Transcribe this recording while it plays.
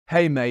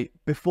Hey mate,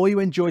 before you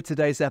enjoy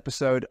today's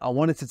episode, I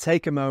wanted to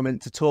take a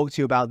moment to talk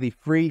to you about the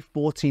free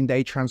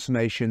 14-day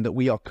transformation that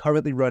we are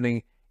currently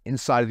running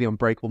inside of the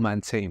Unbreakable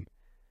Man team.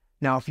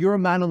 Now, if you're a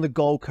man on the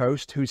Gold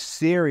Coast who's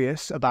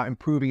serious about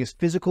improving his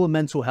physical and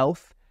mental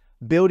health,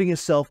 building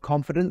his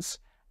self-confidence,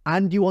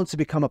 and you want to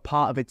become a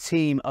part of a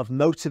team of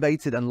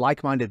motivated and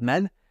like-minded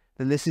men,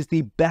 then this is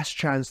the best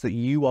chance that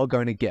you are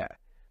going to get.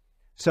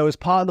 So as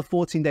part of the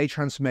 14-day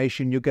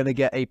transformation, you're going to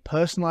get a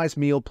personalized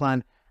meal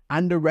plan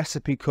and a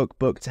recipe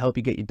cookbook to help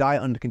you get your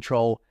diet under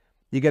control.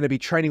 You're going to be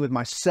training with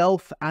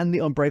myself and the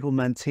Unbreakable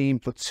Man team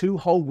for 2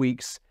 whole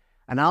weeks,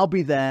 and I'll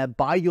be there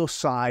by your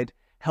side,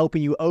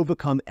 helping you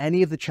overcome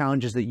any of the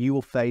challenges that you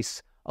will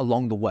face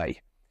along the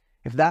way.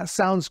 If that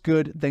sounds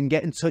good, then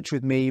get in touch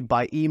with me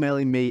by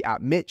emailing me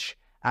at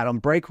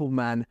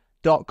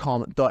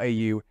mitch@unbreakableman.com.au.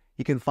 You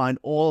can find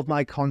all of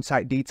my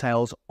contact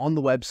details on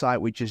the website,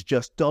 which is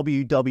just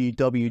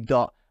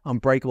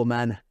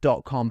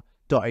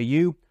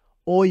www.unbreakableman.com.au.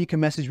 Or you can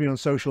message me on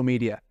social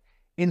media.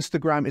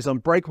 Instagram is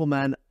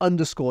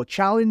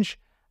unbreakableman_challenge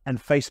and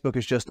Facebook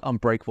is just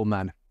Unbreakable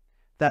Man.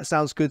 That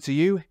sounds good to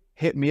you?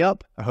 Hit me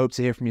up. I hope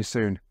to hear from you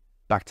soon.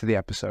 Back to the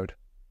episode.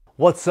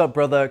 What's up,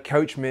 brother?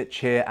 Coach Mitch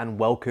here, and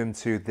welcome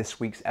to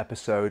this week's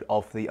episode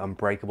of the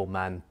Unbreakable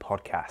Man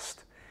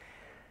podcast.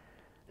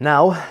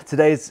 Now,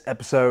 today's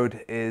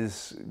episode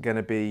is going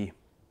to be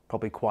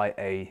probably quite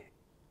a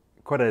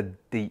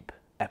deep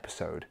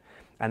episode,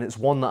 and it's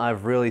one that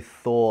I've really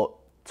thought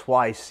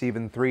twice,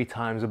 even 3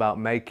 times about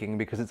making,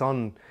 because it's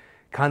on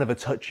kind of a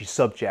touchy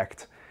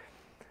subject.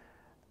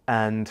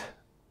 And,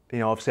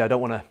 obviously I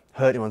don't want to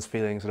hurt anyone's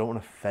feelings. I don't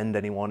want to offend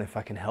anyone if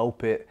I can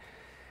help it.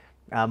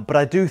 But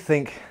I do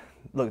think,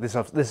 look, this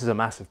is a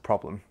massive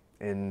problem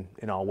in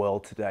our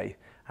world today.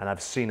 And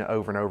I've seen it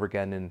over and over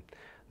again in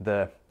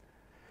the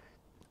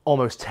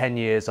almost 10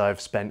 years I've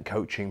spent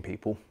coaching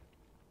people,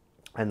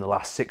 and the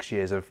last 6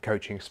 years of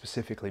coaching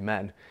specifically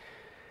men.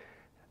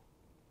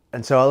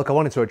 And so, look, I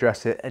wanted to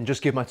address it and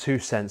just give my 2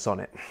 cents on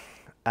it.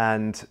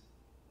 And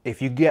if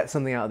you get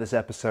something out of this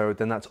episode,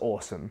 then that's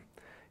awesome.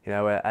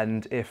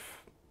 And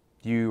if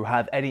you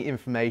have any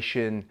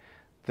information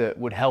that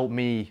would help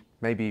me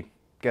maybe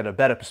get a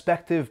better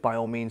perspective, by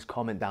all means,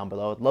 comment down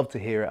below. I'd love to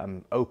hear it.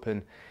 I'm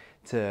open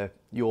to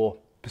your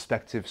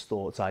perspectives,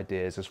 thoughts,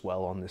 ideas as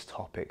well on this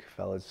topic,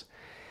 fellas.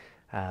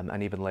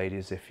 And even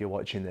ladies, if you're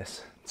watching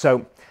this.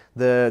 So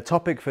the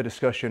topic for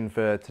discussion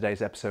for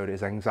today's episode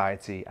is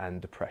anxiety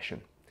and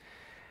depression.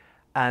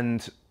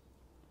 And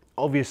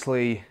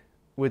obviously,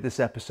 with this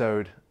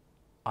episode,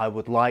 I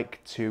would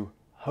like to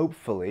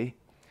hopefully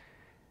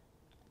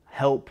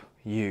help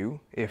you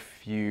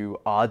if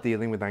you are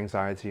dealing with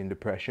anxiety and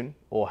depression,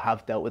 or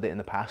have dealt with it in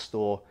the past,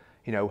 or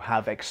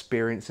have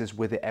experiences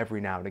with it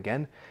every now and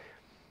again.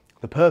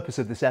 The purpose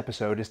of this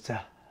episode is to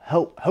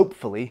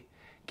hopefully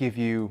give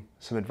you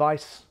some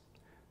advice,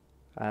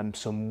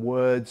 some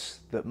words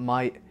that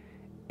might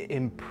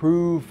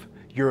improve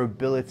your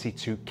ability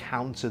to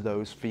counter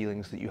those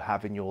feelings that you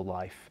have in your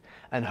life,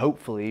 and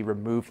hopefully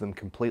remove them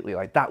completely.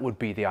 Like, that would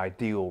be the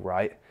ideal,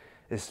 right?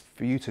 Is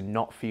for you to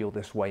not feel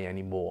this way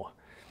anymore.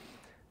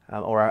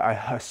 Or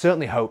I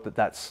certainly hope that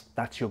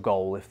that's your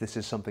goal, if this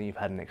is something you've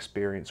had an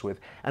experience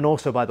with. And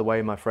also, by the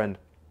way, my friend,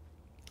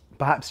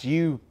 perhaps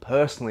you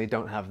personally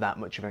don't have that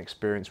much of an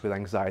experience with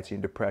anxiety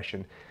and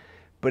depression,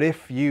 but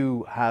if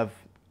you have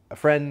a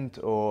friend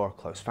or a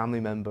close family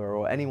member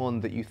or anyone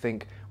that you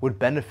think would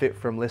benefit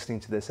from listening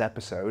to this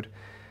episode,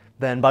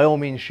 then by all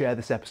means share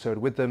this episode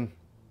with them,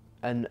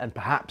 and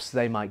perhaps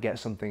they might get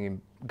something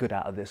good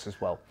out of this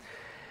as well.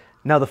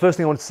 Now, the first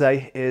thing I want to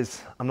say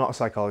is I'm not a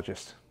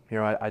psychologist.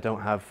 I don't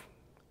have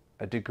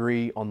a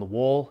degree on the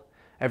wall.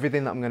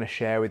 Everything that I'm going to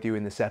share with you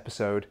in this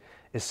episode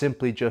is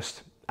simply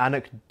just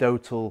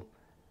anecdotal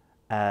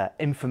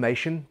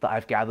information that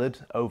I've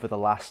gathered over the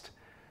last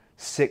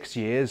 6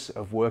 years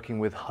of working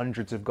with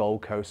hundreds of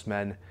Gold Coast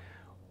men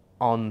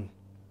on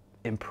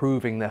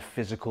improving their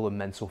physical and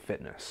mental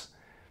fitness,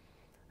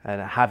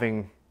 and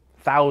having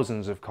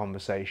thousands of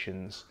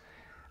conversations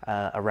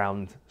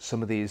around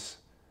some of these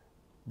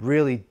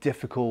really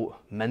difficult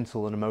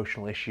mental and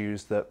emotional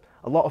issues that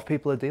a lot of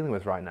people are dealing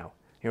with right now.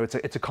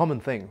 It's a common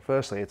thing.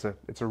 Firstly,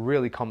 it's a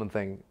really common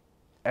thing.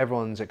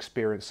 Everyone's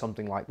experienced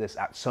something like this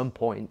at some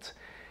point,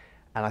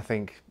 and I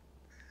think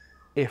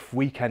if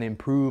we can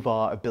improve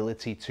our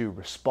ability to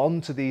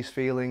respond to these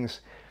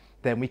feelings,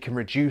 then we can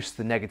reduce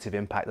the negative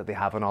impact that they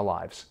have on our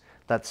lives.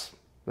 That's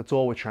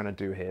all we're trying to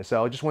do here.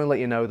 So I just want to let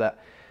you know that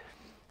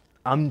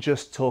I'm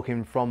just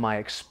talking from my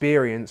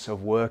experience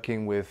of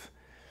working with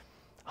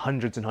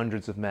hundreds and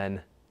hundreds of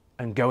men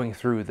and going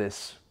through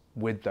this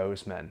with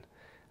those men.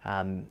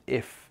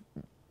 If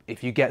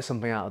you get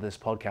something out of this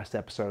podcast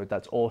episode,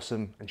 that's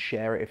awesome, and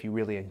share it if you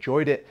really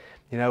enjoyed it.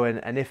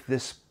 And if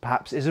this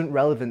perhaps isn't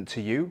relevant to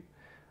you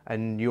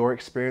and your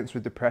experience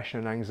with depression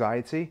and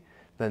anxiety,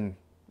 then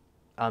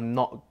I'm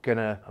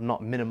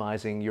not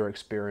minimizing your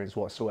experience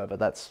whatsoever.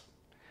 That's,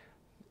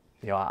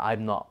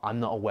 I'm not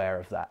aware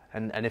of that.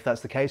 And if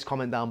that's the case,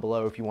 comment down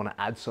below if you want to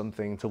add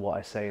something to what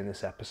I say in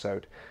this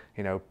episode.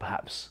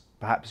 Perhaps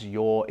perhaps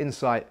your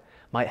insight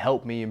might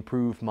help me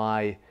improve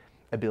my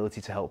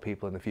ability to help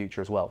people in the future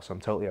as well. So I'm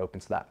totally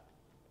open to that.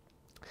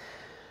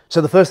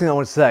 So the first thing I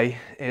want to say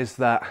is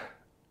that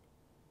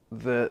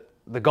the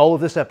goal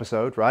of this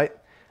episode, right,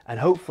 and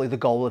hopefully the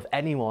goal of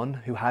anyone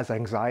who has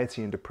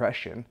anxiety and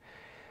depression,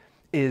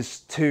 is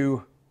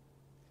to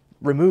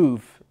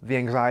remove the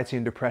anxiety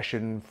and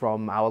depression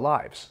from our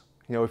lives.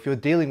 You know, if you're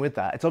dealing with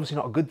that, it's obviously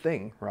not a good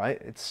thing,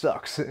 right? It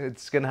sucks.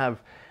 It's going to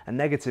have a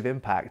negative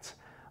impact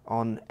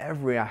on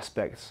every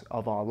aspect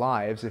of our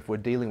lives if we're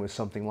dealing with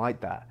something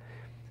like that.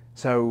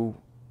 So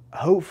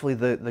hopefully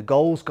the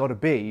goal's got to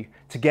be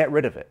to get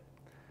rid of it.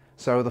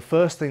 So the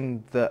first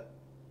thing that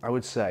I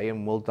would say,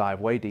 and we'll dive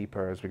way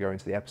deeper as we go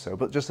into the episode,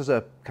 but just as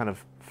a kind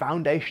of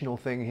foundational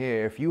thing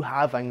here, if you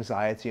have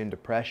anxiety and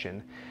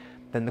depression,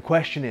 then the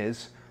question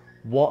is,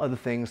 what are the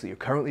things that you're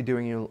currently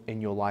doing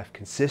in your life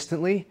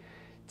consistently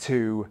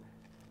to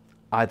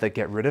either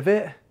get rid of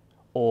it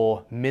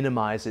or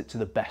minimize it to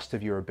the best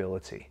of your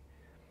ability?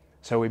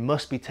 So we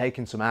must be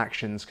taking some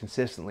actions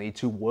consistently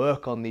to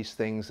work on these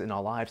things in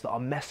our lives that are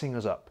messing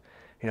us up.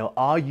 You know,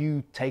 are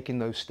you taking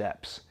those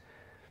steps?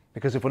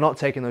 Because if we're not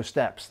taking those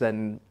steps,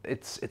 then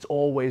it's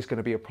always going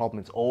to be a problem.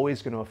 It's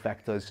always going to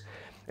affect us.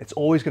 It's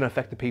always going to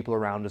affect the people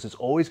around us. It's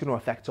always going to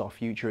affect our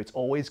future. It's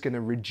always going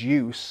to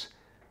reduce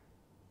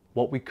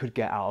what we could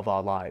get out of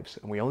our lives.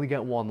 And we only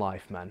get one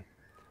life, man.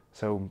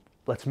 So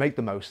let's make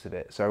the most of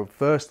it. So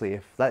firstly,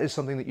 if that is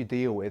something that you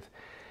deal with,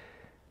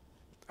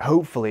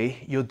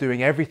 hopefully you're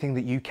doing everything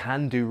that you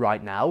can do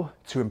right now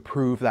to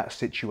improve that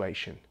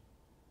situation.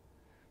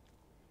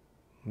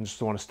 I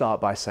just want to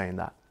start by saying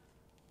that.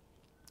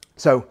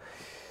 So,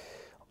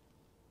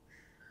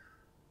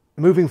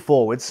 moving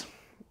forwards,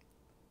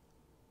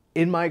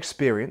 in my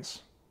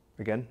experience,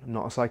 again, I'm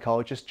not a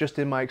psychologist, just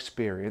in my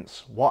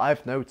experience, what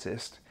I've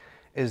noticed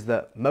is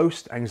that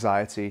most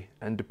anxiety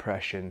and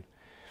depression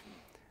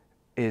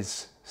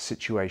is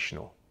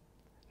situational.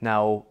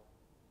 Now,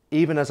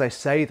 even as I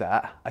say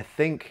that, I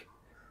think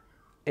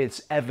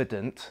it's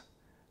evident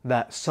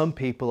that some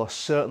people are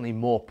certainly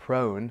more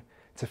prone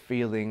to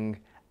feeling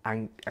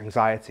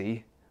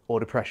anxiety or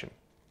depression.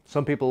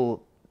 Some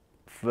people,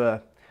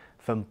 for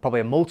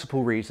probably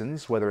multiple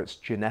reasons, whether it's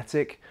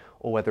genetic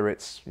or whether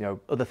it's, you know,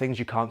 other things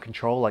you can't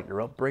control, like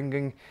your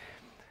upbringing,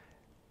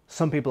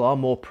 some people are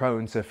more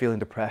prone to feeling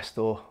depressed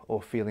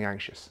or feeling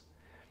anxious.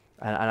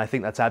 And I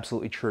think that's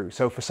absolutely true.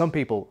 So for some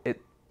people, it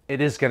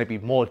is going to be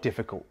more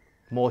difficult,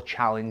 more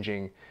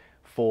challenging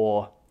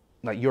for,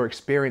 like, your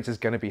experience is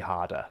going to be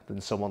harder than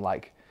someone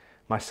like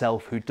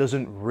myself who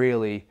doesn't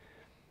really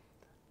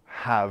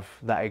have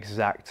that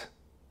exact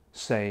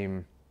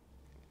same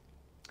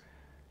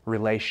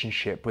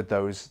relationship with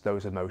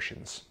those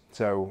emotions.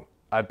 So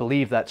I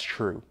believe that's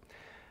true.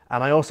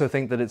 And I also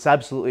think that it's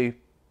absolutely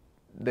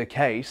the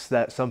case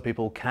that some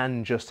people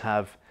can just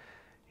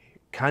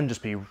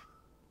be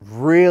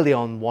really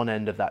on one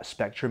end of that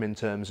spectrum in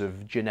terms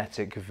of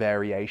genetic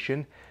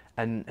variation,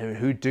 and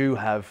who do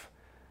have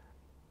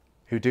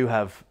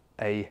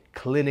a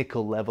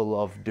clinical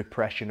level of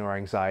depression or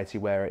anxiety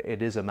where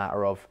it is a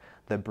matter of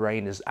their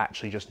brain is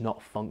actually just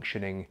not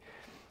functioning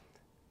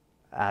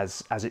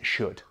as it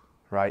should,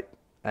 right?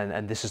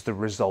 And this is the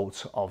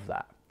result of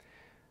that.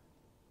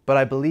 But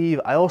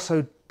I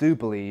also do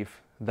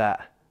believe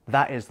that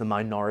is the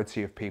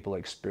minority of people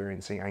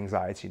experiencing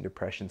anxiety and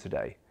depression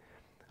today.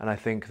 And I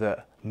think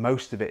that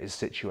most of it is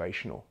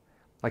situational.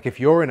 Like, if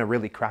you're in a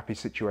really crappy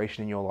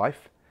situation in your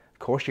life, of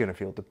course you're going to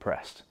feel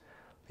depressed.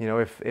 You know,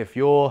 if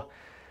you're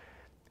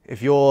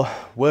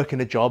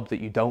working a job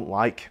that you don't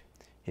like,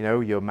 you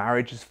know, your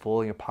marriage is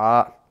falling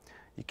apart,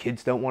 your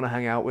kids don't want to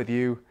hang out with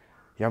you,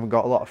 you haven't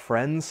got a lot of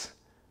friends,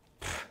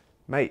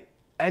 mate,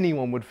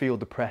 anyone would feel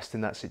depressed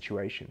in that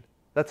situation.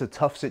 That's a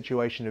tough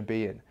situation to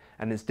be in,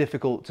 and it's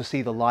difficult to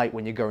see the light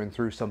when you're going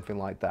through something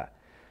like that.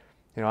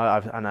 You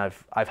know,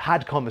 I've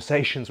had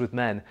conversations with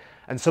men,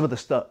 and some of the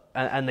stuff,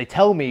 and they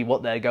tell me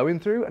what they're going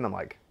through, and I'm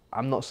like,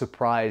 I'm not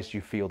surprised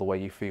you feel the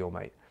way you feel,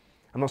 mate.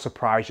 I'm not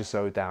surprised you're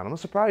so down. I'm not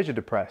surprised you're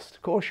depressed.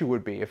 Of course you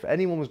would be. If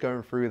anyone was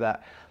going through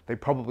that, they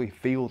probably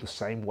feel the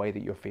same way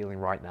that you're feeling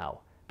right now,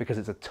 because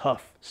it's a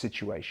tough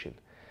situation.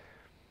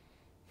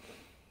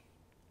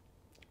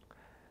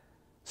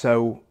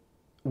 So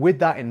with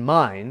that in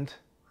mind,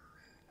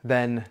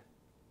 then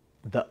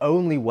the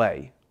only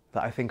way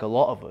that I think a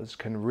lot of us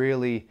can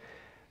really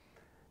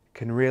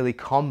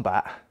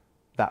combat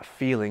that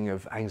feeling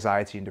of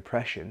anxiety and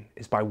depression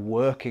is by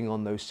working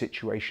on those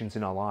situations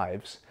in our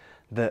lives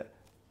that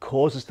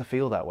cause us to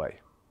feel that way.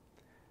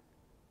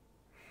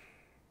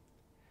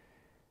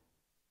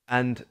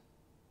 And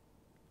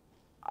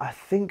I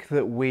think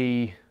that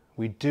we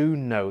do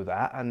know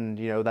that, and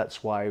you know,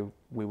 that's why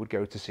we would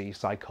go to see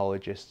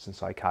psychologists and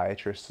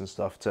psychiatrists and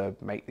stuff to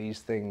make these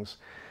things,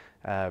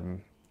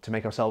 to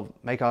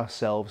make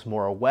ourselves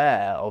more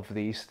aware of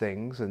these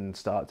things and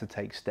start to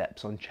take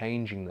steps on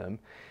changing them.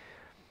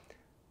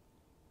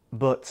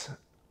 But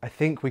I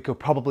think we could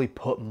probably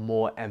put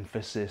more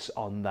emphasis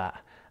on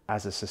that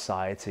as a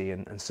society,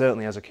 and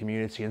certainly as a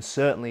community, and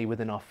certainly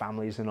within our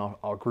families and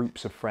our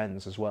groups of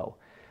friends as well.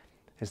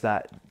 is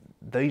that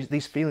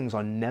these feelings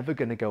are never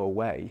going to go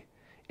away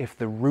if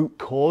the root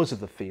cause of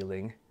the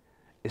feeling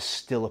is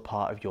still a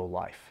part of your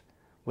life.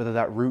 Whether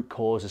that root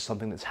cause is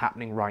something that's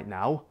happening right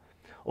now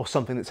or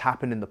something that's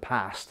happened in the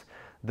past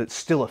that's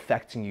still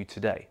affecting you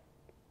today.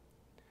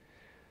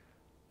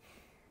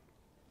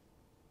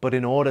 But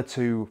in order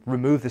to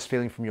remove this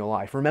feeling from your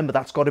life, remember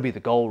that's got to be the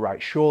goal,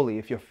 right? Surely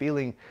if you're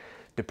feeling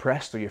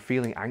depressed or you're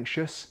feeling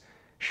anxious,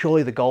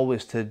 surely the goal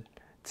is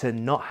to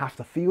not have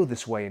to feel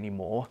this way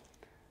anymore.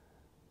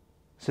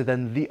 So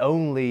then the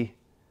only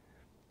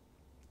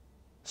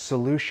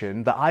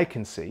solution that I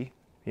can see,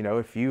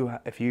 if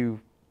you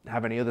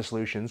have any other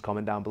solutions,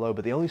 comment down below,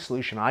 but the only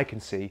solution I can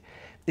see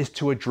is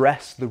to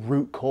address the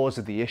root cause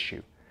of the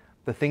issue,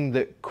 the thing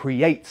that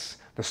creates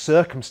the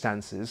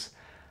circumstances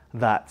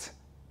that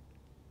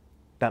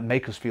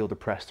make us feel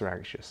depressed or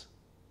anxious.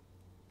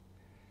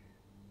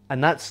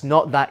 And that's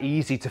not that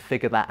easy to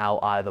figure that out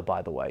either,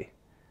 by the way,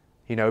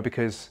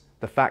 because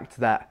the fact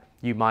that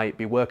you might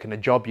be working a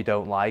job you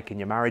don't like and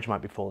your marriage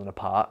might be falling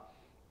apart,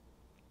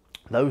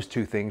 those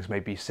two things may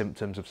be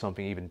symptoms of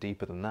something even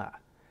deeper than that,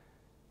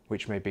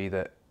 which may be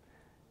that,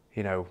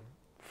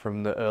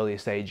 from the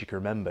earliest age you can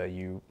remember,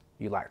 you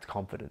lacked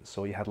confidence,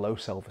 or you had low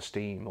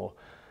self-esteem, or,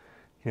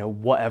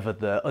 whatever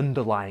the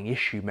underlying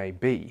issue may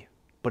be.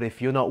 But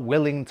if you're not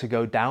willing to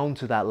go down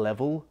to that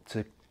level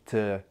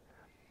to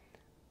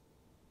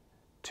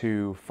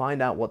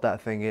find out what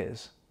that thing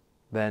is,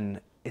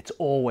 then it's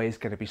always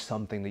going to be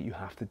something that you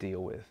have to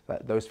deal with.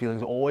 Those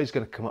feelings are always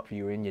going to come up for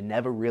you, and you're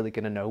never really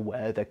going to know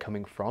where they're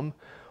coming from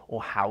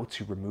or how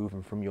to remove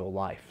them from your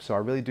life. So I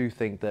really do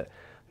think that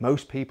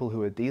most people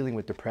who are dealing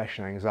with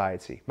depression and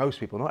anxiety, most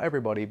people, not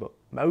everybody, but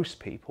most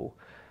people,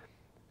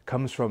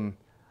 comes from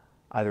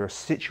either a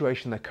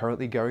situation they're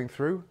currently going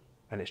through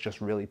and it's just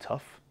really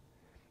tough,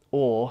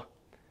 or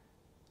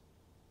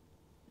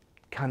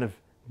kind of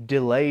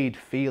delayed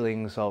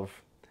feelings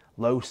of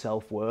low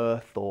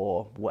self-worth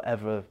or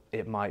whatever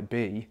it might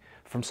be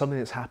from something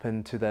that's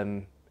happened to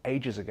them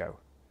ages ago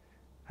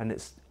and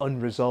it's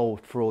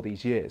unresolved for all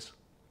these years.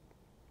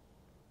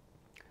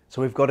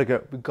 So we've got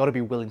to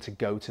be willing to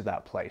go to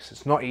that place.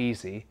 It's not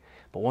easy,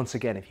 but once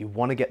again, if you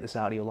want to get this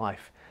out of your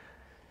life,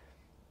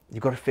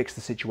 you've got to fix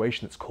the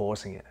situation that's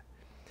causing it.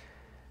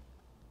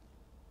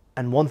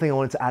 And one thing I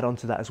wanted to add on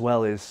to that as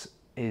well is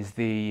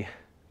the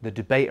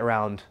debate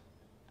around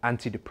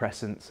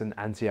antidepressants and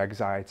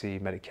anti-anxiety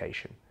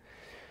medication.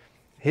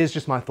 Here's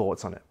just my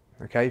thoughts on it.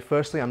 Okay,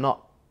 firstly, I'm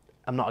not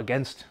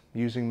against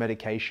using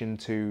medication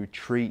to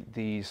treat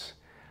these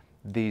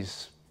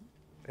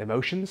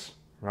emotions,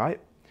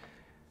 right?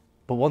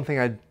 But one thing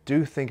I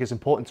do think is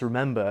important to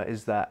remember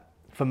is that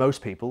for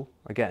most people,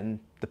 again,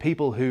 the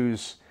people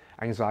whose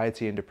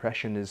anxiety and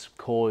depression is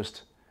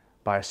caused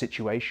by a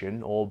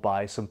situation or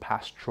by some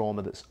past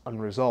trauma that's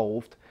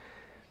unresolved,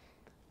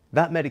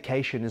 that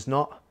medication is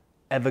not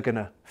ever going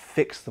to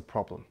fix the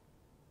problem.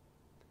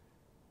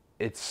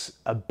 It's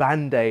a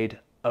band-aid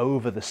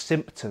over the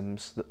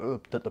symptoms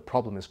that the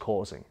problem is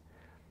causing.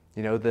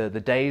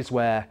 The days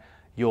where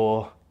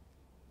you're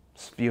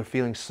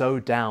feeling so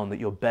down that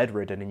you're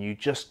bedridden and you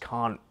just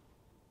can't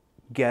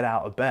get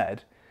out of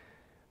bed,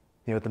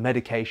 the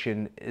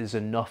medication is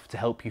enough to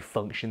help you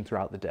function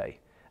throughout the day.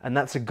 And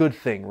that's a good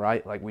thing,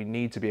 right? Like, we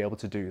need to be able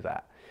to do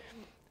that.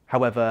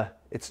 However,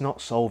 it's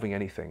not solving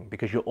anything,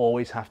 because you'll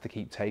always have to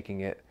keep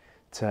taking it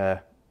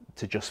to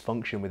just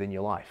function within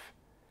your life.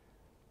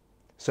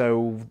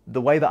 So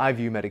the way that I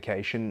view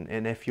medication,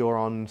 and if you're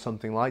on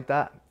something like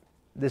that,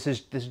 this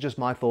is just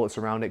my thoughts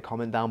around it.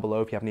 Comment down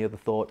below if you have any other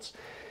thoughts.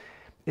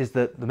 Is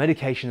that the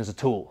medication is a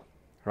tool,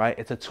 right?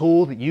 It's a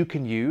tool that you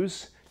can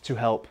use to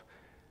help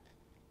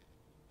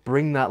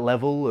bring that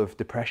level of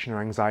depression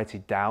or anxiety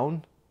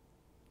down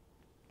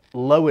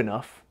low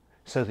enough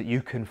so that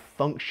you can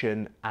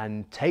function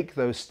and take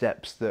those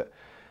steps that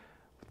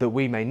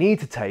we may need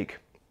to take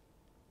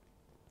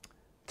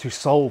to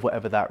solve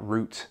whatever that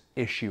root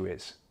issue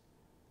is.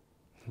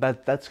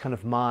 That's kind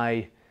of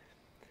my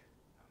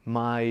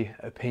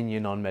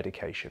opinion on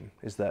medication,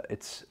 is that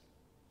it's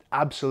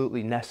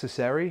absolutely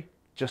necessary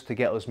just to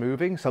get us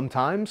moving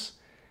sometimes,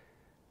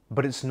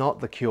 but it's not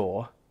the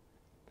cure,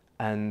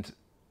 and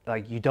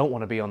like, you don't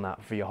want to be on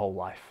that for your whole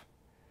life.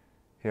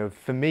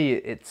 For me,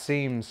 it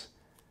seems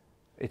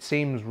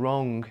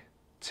wrong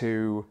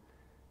to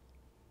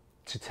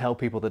tell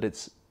people that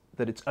it's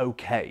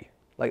okay.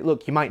 Like,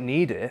 look, you might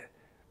need it,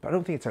 but I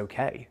don't think it's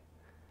okay.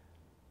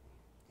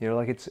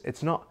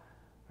 It's not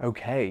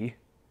okay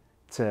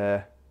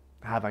to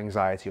have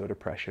anxiety or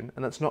depression,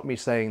 and that's not me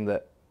saying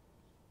that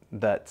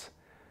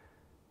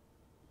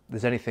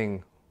there's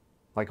anything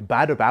like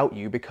bad about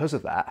you because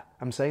of that.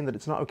 I'm saying that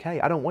it's not okay.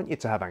 I don't want you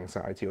to have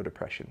anxiety or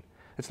depression.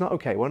 It's not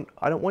okay.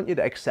 I don't want you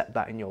to accept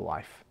that in your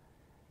life.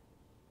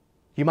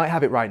 You might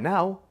have it right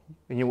now,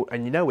 and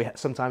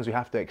sometimes we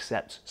have to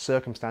accept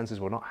circumstances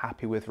we're not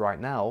happy with right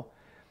now,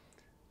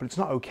 but it's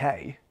not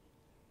okay.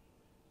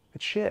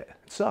 It's shit.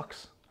 It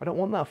sucks. I don't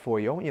want that for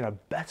you. I want you to have a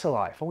better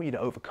life. I want you to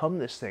overcome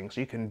this thing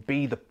so you can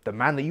be the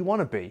man that you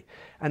want to be.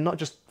 And not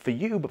just for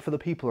you, but for the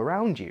people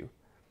around you.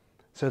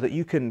 so that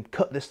you can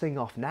cut this thing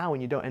off now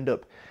and you don't end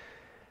up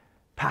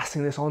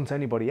passing this on to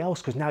anybody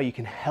else, because now you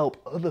can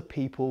help other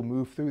people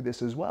move through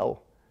this as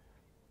well.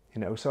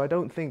 So I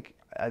don't think,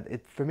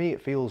 for me,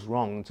 it feels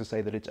wrong to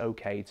say that it's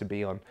okay to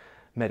be on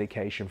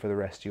medication for the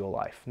rest of your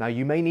life. Now,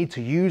 you may need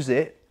to use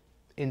it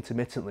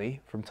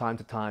intermittently from time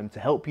to time to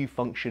help you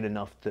function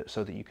enough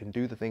so that you can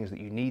do the things that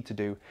you need to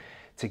do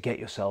to get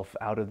yourself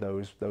out of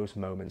those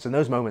moments. And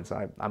those moments,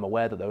 I'm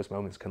aware that those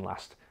moments can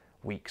last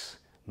weeks,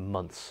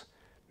 months,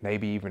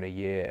 maybe even a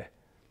year.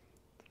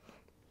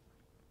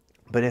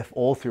 But if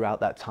all throughout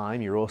that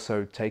time you're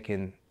also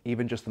taking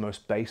even just the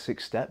most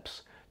basic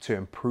steps to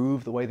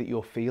improve the way that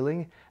you're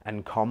feeling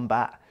and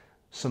combat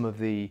some of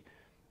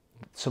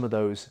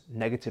those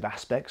negative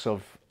aspects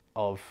of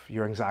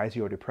your anxiety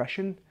or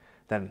depression,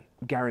 then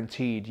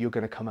guaranteed you're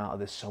going to come out of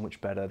this so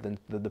much better than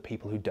the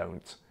people who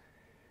don't,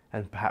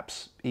 and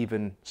perhaps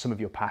even some of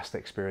your past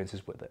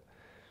experiences with it.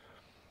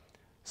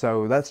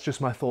 So that's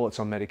just my thoughts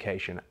on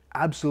medication.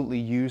 Absolutely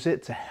use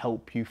it to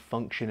help you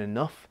function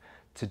enough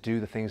to do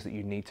the things that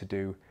you need to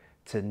do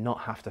to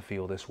not have to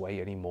feel this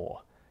way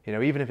anymore.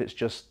 Even if it's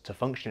just to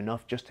function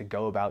enough just to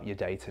go about your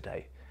day to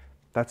day,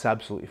 that's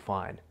absolutely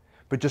fine.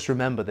 But just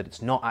remember that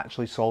it's not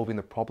actually solving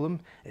the problem.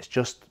 It's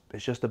just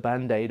a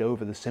band-aid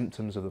over the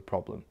symptoms of the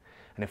problem.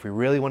 And if we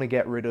really want to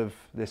get rid of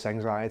this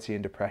anxiety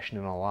and depression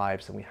in our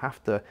lives, then we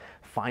have to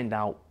find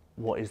out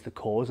what is the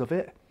cause of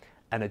it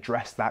and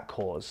address that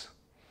cause.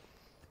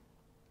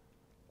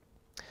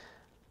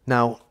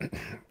 Now,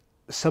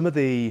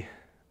 here's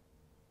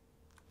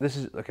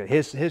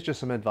just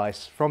some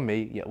advice from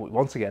me. Yeah,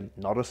 once again,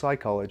 not a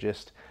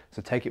psychologist,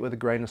 so take it with a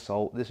grain of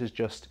salt. This is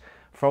just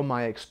from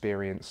my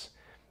experience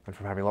and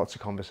from having lots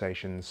of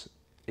conversations.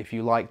 If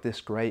you like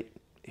this, great.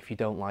 If you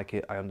don't like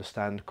it, I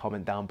understand.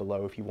 Comment down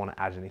below if you want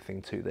to add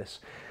anything to this.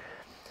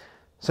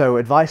 So,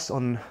 advice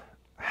on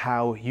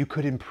how you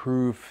could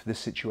improve this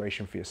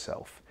situation for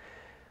yourself.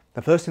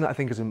 The first thing that I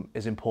think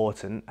is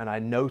important, and I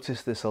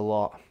notice this a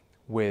lot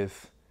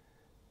with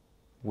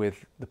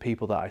the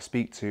people that I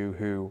speak to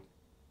who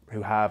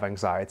have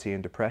anxiety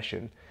and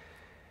depression,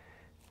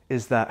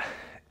 is that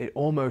it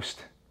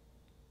almost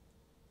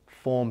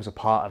forms a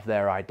part of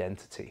their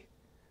identity.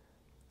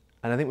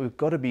 And I think we've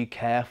got to be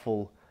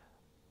careful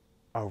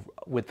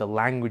with the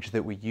language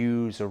that we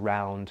use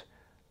around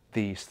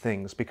these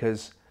things,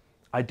 because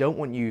I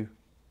don't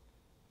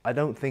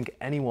think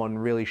anyone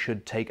really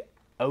should take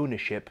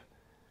ownership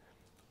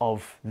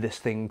of this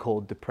thing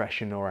called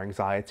depression or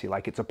anxiety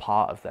like it's a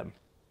part of them.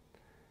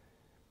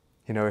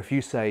 If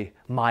you say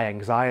my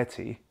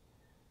anxiety,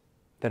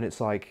 then it's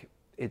like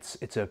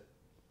it's a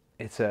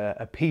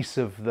piece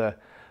of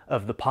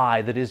the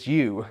pie that is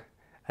you,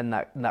 and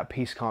that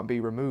piece can't be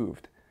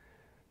removed.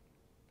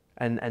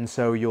 And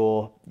so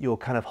you're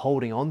kind of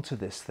holding on to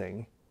this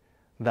thing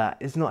that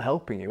is not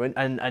helping you,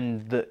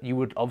 and that you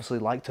would obviously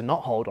like to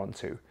not hold on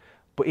to.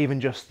 But even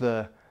just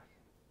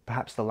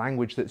perhaps the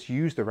language that's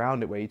used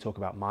around it, where you talk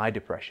about my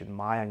depression,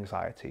 my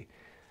anxiety,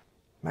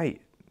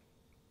 mate,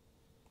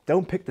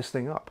 don't pick this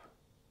thing up.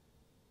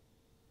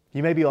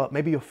 Maybe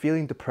you're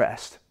feeling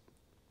depressed,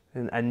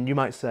 and you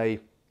might say,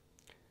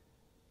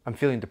 I'm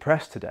feeling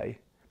depressed today,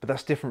 but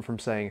that's different from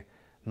saying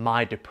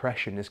my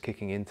depression is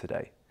kicking in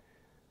today.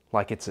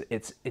 Like it's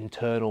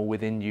internal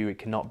within you, it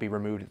cannot be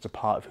removed, it's a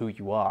part of who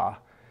you are.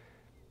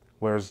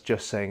 Whereas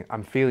just saying,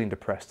 I'm feeling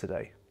depressed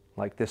today.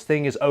 Like this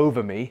thing is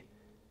over me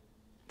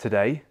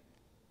today,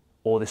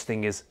 or this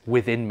thing is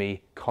within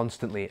me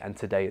constantly and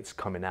today it's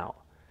coming out.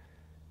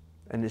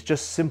 And it's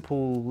just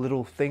simple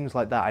little things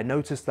like that. I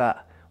notice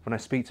that when I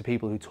speak to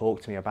people who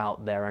talk to me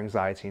about their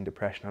anxiety and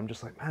depression, I'm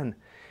just like, man,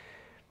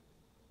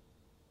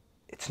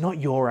 it's not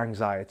your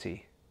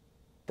anxiety.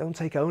 Don't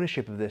take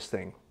ownership of this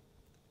thing.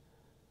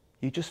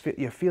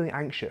 You're feeling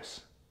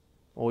anxious,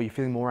 or you're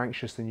feeling more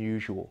anxious than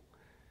usual.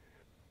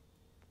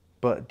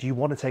 But do you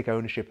want to take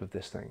ownership of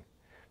this thing?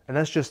 And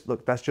that's just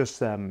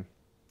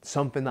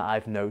something that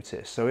I've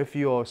noticed. So if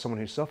you're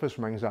someone who suffers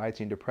from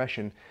anxiety and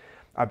depression,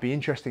 I'd be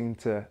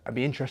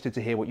interested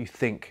to hear what you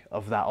think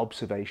of that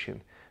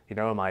observation.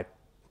 Am I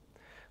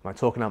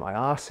talking out my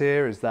arse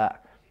here? Is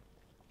that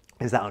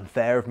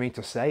unfair of me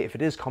to say? If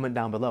it is, comment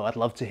down below. I'd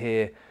love to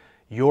hear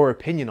your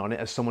opinion on it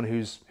as someone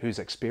who's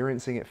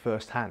experiencing it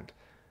firsthand.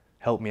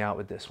 Help me out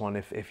with this one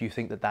if you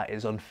think that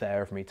is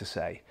unfair of me to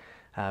say.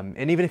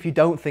 And even if you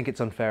don't think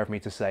it's unfair of me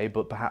to say,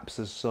 but perhaps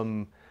there's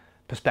some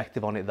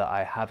perspective on it that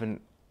I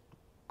haven't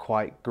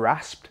quite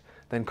grasped,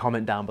 then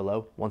comment down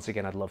below. Once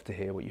again, I'd love to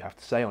hear what you have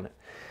to say on it.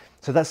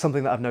 So that's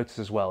something that I've noticed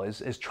as well,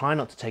 is try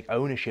not to take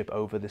ownership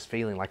over this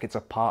feeling like it's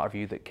a part of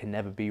you that can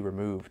never be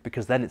removed,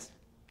 because then it's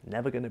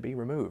never going to be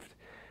removed.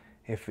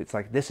 If it's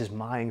like, this is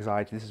my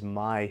anxiety, this is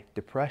my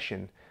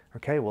depression,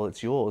 okay, well,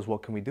 it's yours,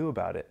 what can we do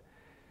about it?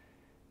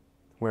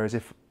 Whereas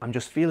if I'm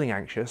just feeling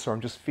anxious or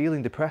I'm just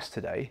feeling depressed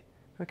today,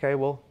 okay,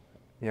 well,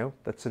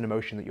 that's an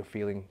emotion that you're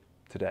feeling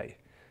today,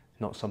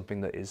 not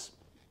something that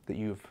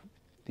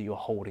you're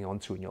holding on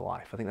to in your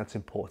life. I think that's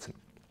important.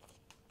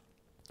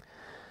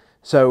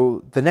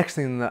 So the next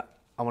thing that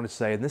I want to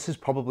say, and this is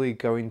probably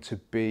going to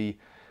be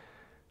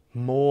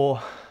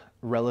more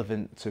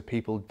relevant to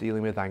people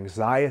dealing with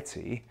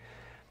anxiety,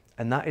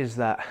 and that is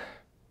that,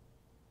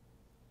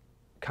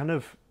 kind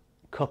of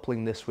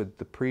coupling this with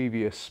the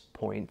previous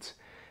point,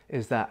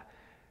 is that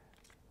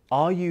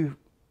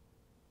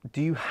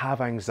do you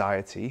have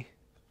anxiety,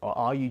 or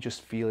are you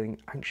just feeling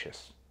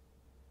anxious?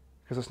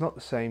 Because it's not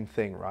the same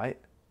thing, right?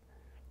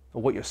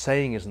 Or what you're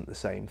saying isn't the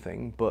same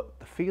thing, but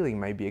the feeling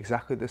may be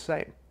exactly the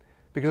same.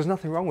 Because there's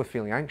nothing wrong with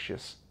feeling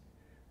anxious.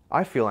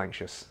 I feel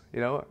anxious,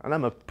 and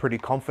I'm a pretty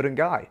confident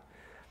guy.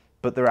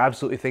 But there are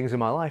absolutely things in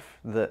my life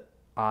that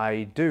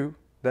I do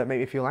that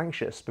make me feel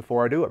anxious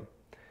before I do them.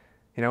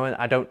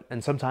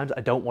 And sometimes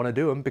I don't want to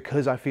do them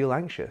because I feel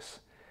anxious.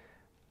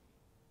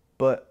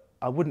 But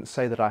I wouldn't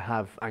say that I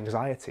have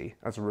anxiety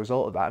as a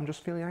result of that. I'm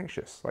just feeling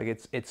anxious. Like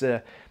it's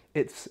a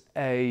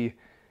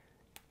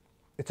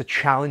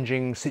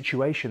challenging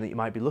situation that you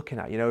might be looking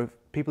at.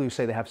 People who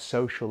say they have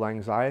social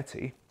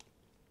anxiety.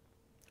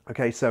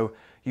 Okay, so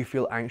you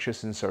feel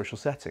anxious in social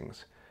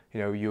settings.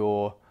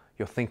 You're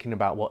thinking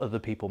about what other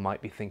people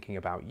might be thinking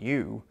about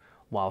you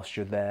whilst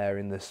you're there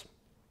in this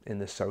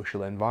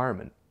social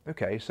environment.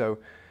 Okay, so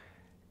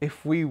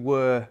if we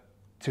were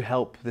to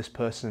help this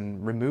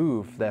person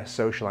remove their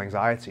social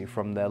anxiety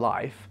from their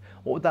life,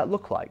 what would that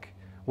look like?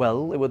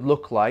 Well, it would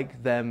look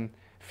like them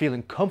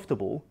feeling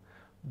comfortable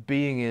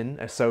being in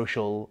a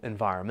social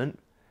environment,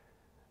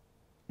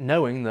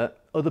 knowing that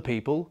other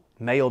people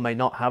may or may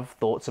not have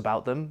thoughts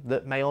about them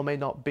that may or may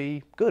not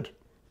be good.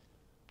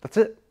 That's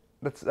it.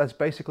 That's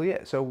basically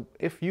it. So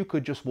if you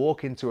could just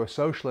walk into a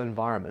social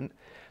environment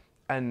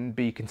and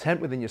be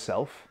content within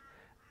yourself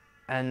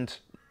and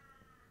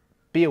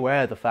be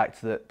aware of the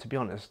fact that, to be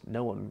honest,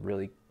 no one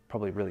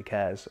probably really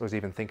cares or is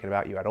even thinking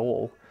about you at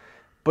all.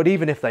 But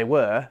even if they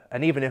were,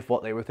 and even if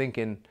what they were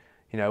thinking,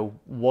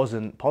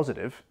 wasn't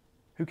positive,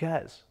 who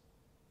cares?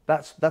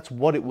 That's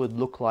what it would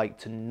look like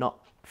to not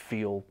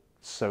feel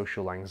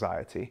social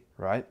anxiety,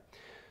 right?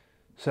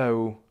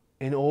 So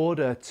in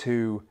order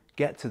to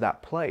get to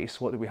that place,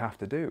 what do we have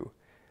to do?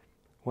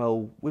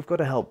 Well, we've got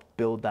to help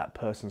build that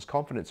person's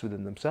confidence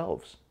within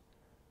themselves.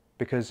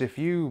 Because if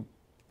you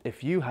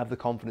have the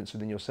confidence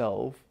within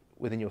yourself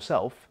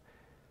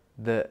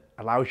that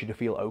allows you to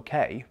feel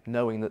okay,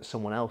 knowing that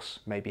someone else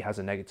maybe has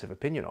a negative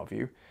opinion of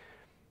you,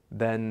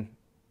 then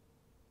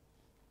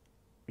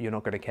you're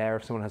not going to care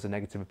if someone has a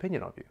negative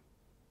opinion of you,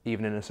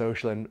 even in a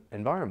social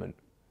environment.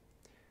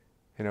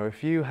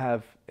 If you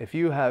have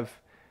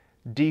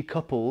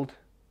decoupled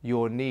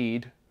your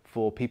need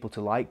for people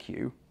to like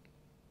you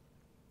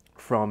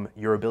from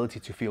your ability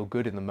to feel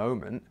good in the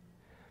moment,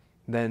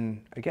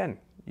 then again,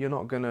 you're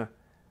not going to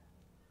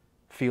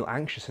feel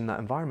anxious in that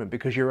environment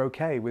because you're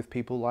okay with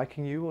people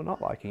liking you or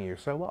not liking you.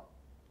 So what?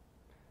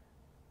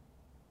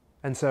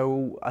 And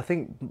so I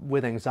think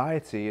with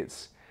anxiety,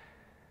 it's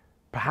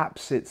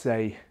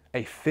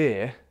a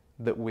fear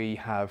that we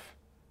have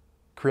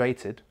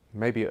created,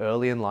 maybe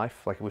early in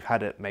life, like we've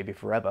had it maybe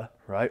forever,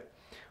 right?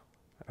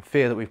 A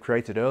fear that we've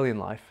created early in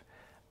life,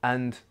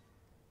 and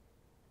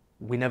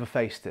we never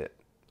faced it,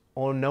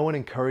 or no one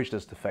encouraged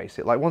us to face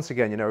it. Like, once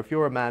again, if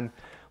you're a man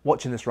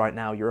watching this right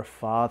now, you're a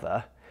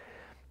father,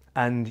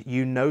 and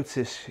you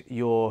notice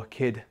your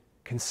kid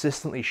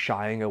consistently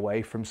shying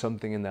away from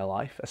something in their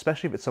life,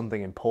 especially if it's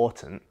something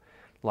important,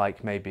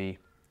 like maybe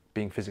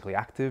being physically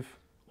active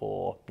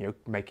or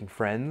making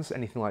friends,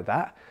 anything like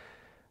that,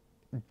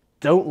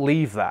 don't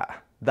leave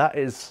that. That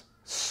is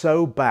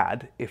so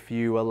bad if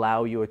you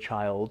allow your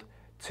child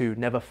to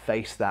never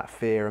face that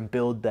fear and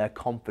build their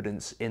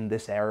confidence in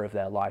this area of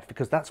their life,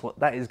 because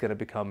that is going to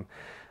become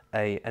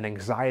an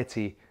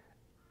anxiety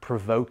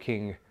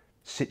provoking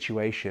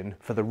situation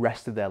for the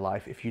rest of their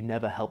life if you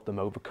never help them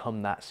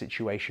overcome that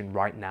situation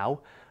right now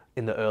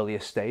in the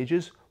earliest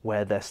stages,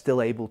 where they're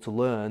still able to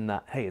learn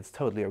that, hey, it's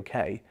totally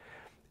okay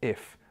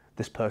if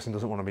this person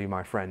doesn't want to be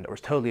my friend, or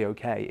it's totally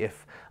okay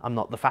if I'm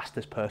not the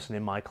fastest person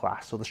in my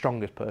class or the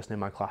strongest person in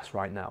my class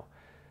right now.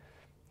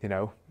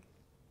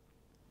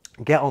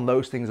 Get on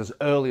those things as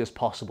early as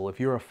possible. If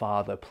you're a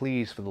father,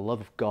 please, for the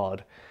love of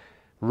God,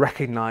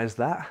 recognize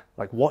that.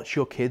 Like, watch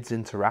your kids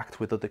interact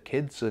with other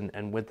kids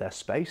and with their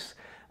space.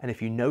 And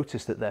if you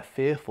notice that they're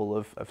fearful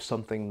of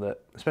something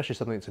that, especially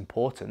something that's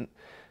important,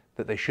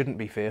 that they shouldn't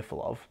be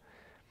fearful of,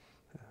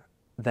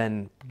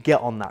 then get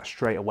on that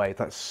straight away.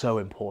 That's so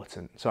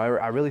important. So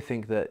I really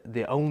think that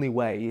the only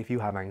way, if you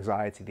have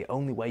anxiety, the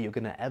only way you're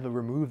going to ever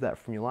remove that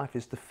from your life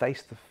is to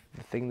face the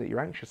thing that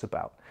you're anxious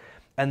about.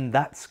 And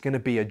that's going to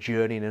be a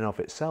journey in and of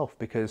itself,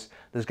 because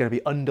there's going to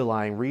be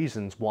underlying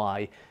reasons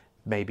why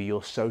maybe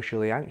you're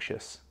socially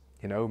anxious.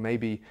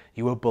 Maybe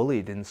you were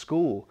bullied in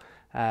school,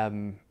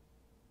 or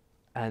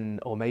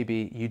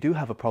maybe you do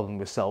have a problem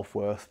with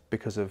self-worth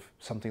because of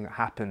something that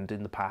happened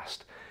in the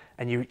past.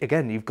 And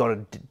you've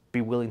got to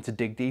be willing to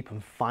dig deep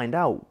and find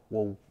out,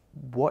 well,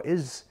 what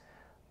is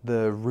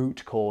the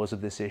root cause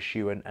of this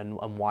issue,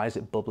 and why is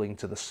it bubbling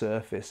to the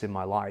surface in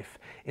my life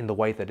in the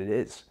way that it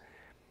is?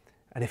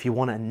 And if you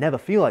want to never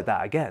feel like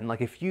that again,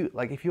 if you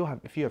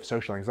have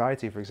social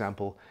anxiety, for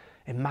example,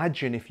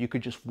 Imagine if you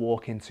could just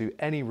walk into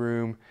any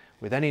room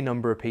with any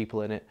number of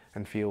people in it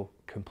and feel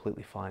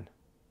completely fine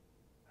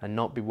and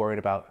not be worried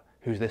about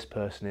who this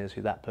person is,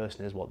 who that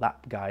person is, what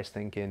that guy's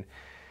thinking.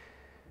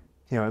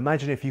 You know,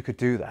 imagine if you could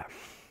do that.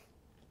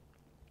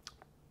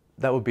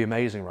 That would be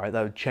amazing, right?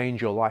 That would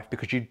change your life,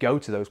 because you'd go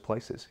to those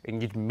places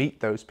and you'd meet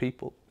those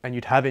people and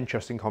you'd have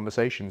interesting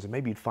conversations, and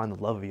maybe you'd find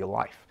the love of your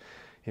life.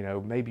 You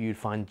know, maybe you'd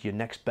find your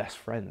next best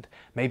friend.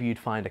 Maybe you'd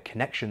find a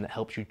connection that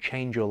helps you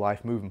change your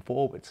life moving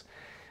forwards.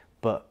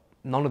 But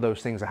none of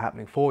those things are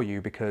happening for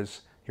you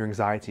because your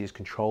anxiety is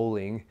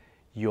controlling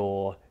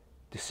your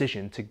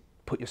decision to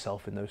put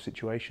yourself in those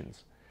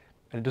situations.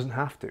 And it doesn't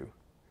have to.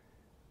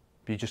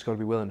 But you just got to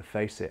be willing to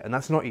face it. And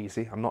that's not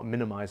easy. I'm not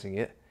minimizing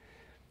it.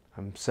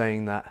 I'm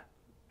saying that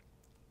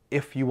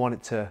if you want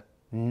it to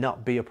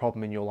not be a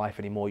problem in your life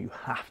anymore, you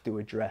have to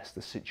address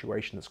the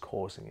situation that's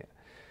causing it.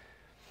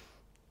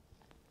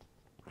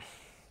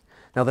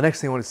 Now, the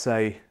next thing I want to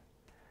say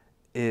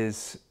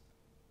is,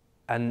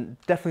 and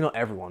definitely not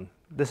everyone,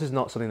 this is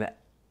not something that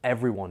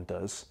everyone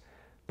does,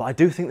 but I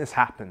do think this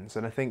happens,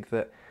 and I think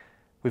that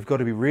we've got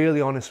to be really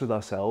honest with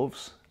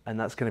ourselves, and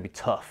that's going to be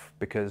tough,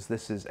 because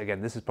this is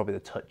probably the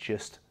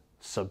touchiest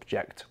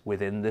subject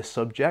within this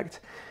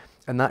subject,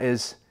 and that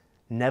is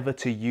never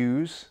to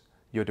use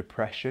your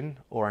depression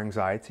or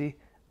anxiety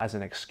as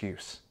an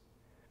excuse.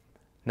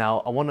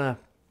 Now, I want to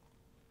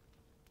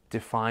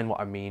define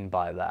what I mean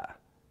by that,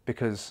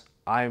 because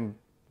I'm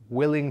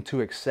willing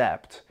to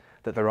accept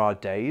that there are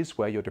days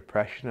where your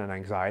depression and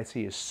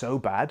anxiety is so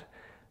bad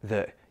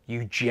that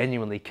you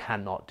genuinely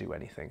cannot do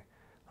anything.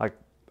 Like,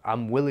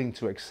 I'm willing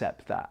to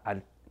accept that,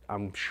 and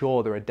I'm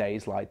sure there are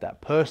days like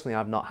that. Personally,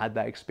 I've not had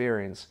that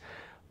experience,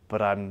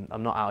 but I'm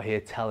not out here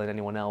telling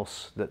anyone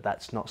else that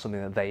that's not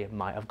something that they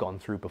might have gone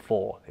through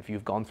before. If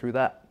you've gone through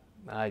that,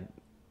 I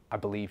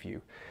believe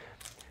you.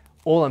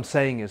 All I'm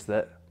saying is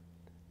that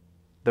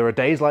there are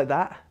days like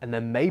that, and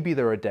then maybe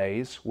there are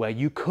days where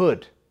you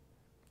could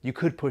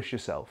push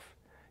yourself.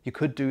 You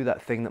could do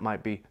that thing that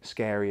might be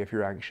scary if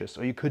you're anxious,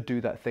 or you could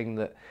do that thing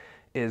that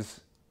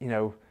is, you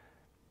know,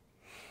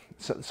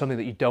 something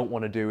that you don't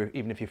want to do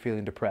even if you're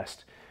feeling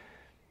depressed.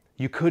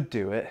 You could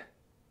do it,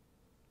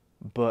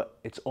 but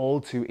it's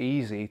all too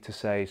easy to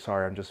say,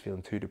 sorry, I'm just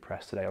feeling too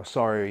depressed today, or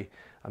sorry,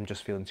 I'm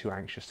just feeling too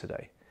anxious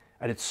today.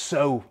 And it's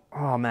so,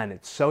 oh man,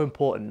 it's so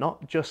important,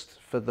 not just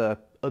for the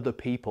other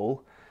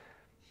people,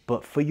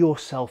 but for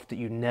yourself, that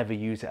you never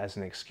use it as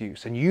an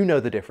excuse. And you know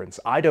the difference.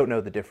 I don't know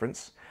the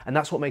difference. And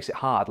that's what makes it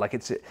hard.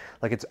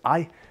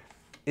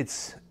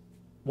 It's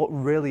what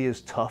really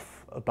is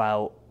tough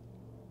about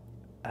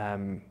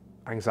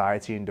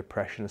anxiety and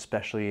depression,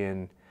 especially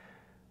in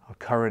our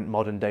current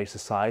modern day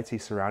society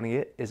surrounding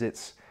it, is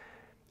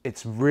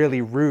it's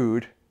really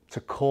rude to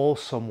call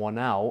someone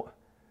out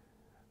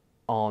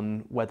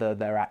on whether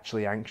they're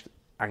actually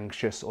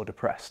anxious or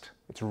depressed.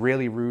 It's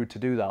really rude to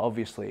do that,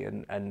 obviously,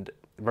 and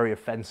very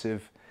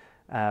offensive,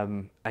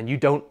 and you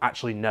don't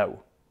actually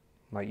know.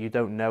 Like, you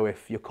don't know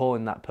if you're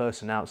calling that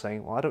person out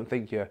saying, well, I don't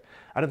think you're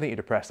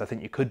depressed. I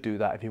think you could do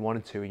that if you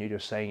wanted to, and you're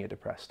just saying you're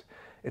depressed.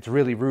 It's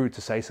really rude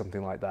to say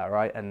something like that,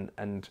 right?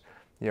 And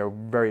you know,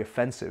 very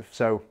offensive.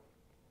 So,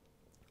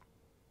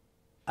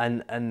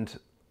 and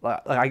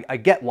I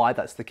get why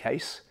that's the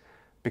case,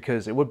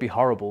 because it would be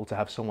horrible to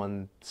have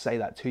someone say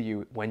that to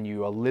you when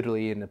you are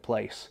literally in a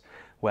place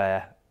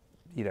where,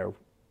 you know,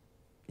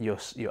 you're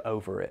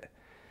over it.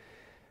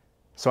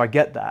 So I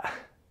get that.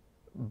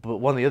 But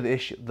one of the other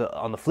issues,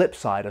 on the flip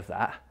side of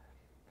that,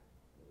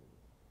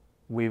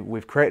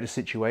 we've created a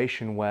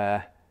situation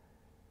where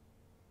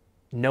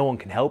no one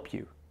can help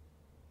you.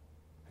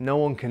 No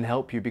one can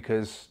help you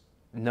because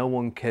no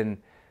one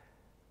can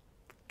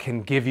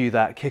give you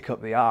that kick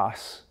up the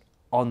arse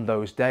on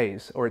those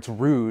days, or it's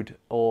rude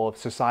or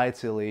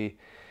societally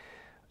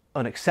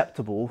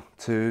unacceptable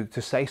to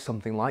say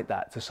something like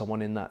that to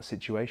someone in that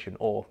situation,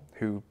 or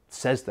who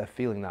says they're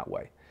feeling that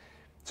way.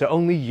 So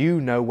only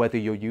you know whether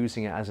you're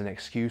using it as an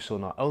excuse or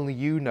not. Only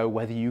you know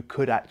whether you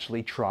could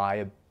actually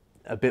try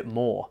a bit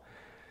more.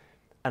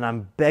 And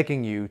I'm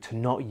begging you to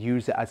not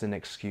use it as an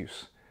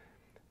excuse,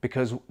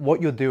 because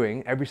what you're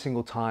doing every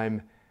single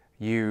time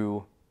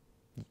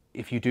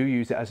if you do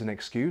use it as an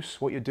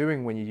excuse, what you're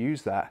doing when you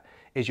use that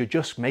is you're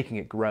just making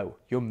it grow.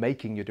 You're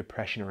making your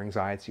depression or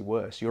anxiety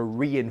worse. You're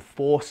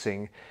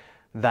reinforcing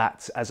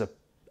that as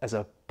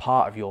a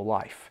part of your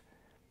life.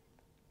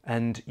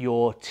 And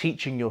you're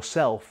teaching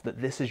yourself that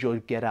this is your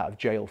get out of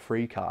jail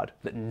free card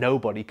that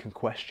nobody can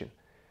question.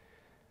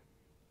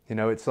 You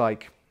know, it's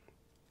like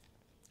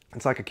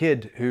a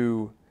kid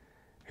who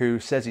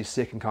says he's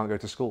sick and can't go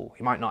to school.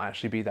 He might not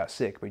actually be that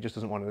sick, but he just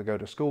doesn't want to go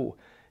to school.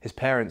 His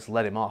parents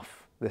let him off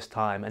this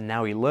time, and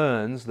now he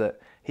learns that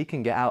he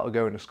can get out of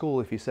going to school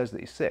if he says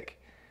that he's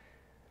sick.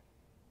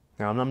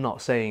 Now, I'm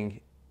not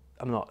saying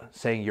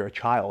you're a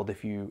child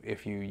if you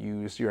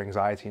use your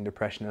anxiety and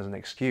depression as an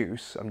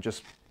excuse. I'm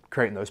just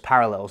creating those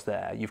parallels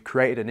there. You've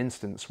created an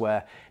instance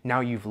where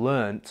now you've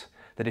learnt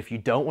that if you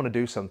don't want to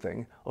do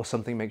something, or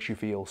something makes you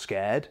feel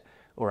scared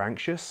or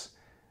anxious,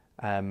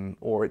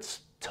 or it's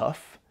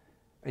tough,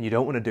 and you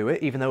don't want to do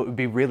it, even though it would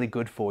be really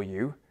good for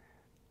you,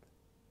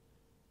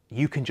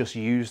 you can just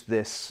use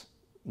this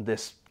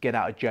get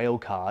out of jail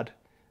card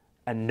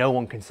and no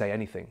one can say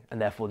anything,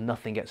 and therefore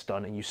nothing gets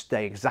done, and you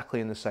stay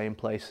exactly in the same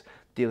place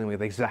dealing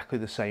with exactly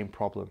the same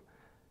problem.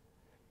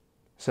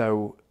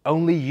 So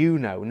only you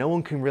know. No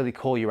one can really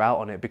call you out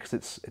on it because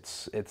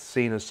it's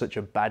seen as such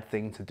a bad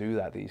thing to do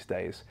that these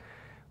days.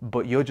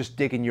 But you're just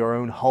digging your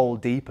own hole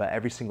deeper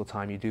every single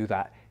time you do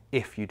that,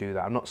 if you do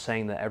that. I'm not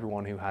saying that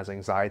everyone who has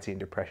anxiety and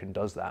depression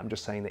does that. I'm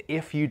just saying that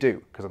if you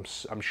do,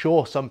 because I'm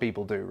sure some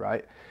people do,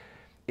 right?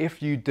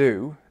 If you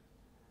do,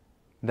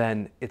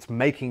 then it's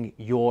making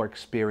your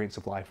experience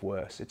of life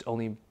worse. It's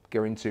only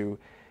going to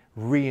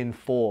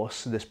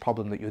reinforce this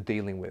problem that you're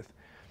dealing with.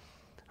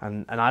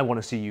 And I want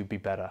to see you be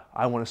better.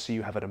 I want to see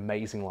you have an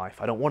amazing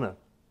life. I don't want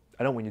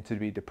you to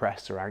be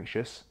depressed or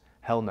anxious.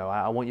 Hell no.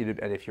 I want you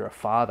to, and if you're a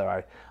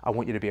father, I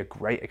want you to be a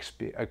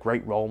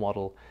great role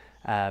model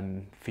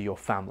for your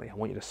family. I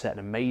want you to set an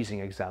amazing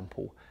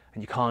example.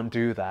 And you can't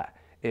do that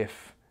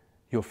if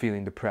you're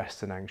feeling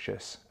depressed and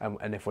anxious,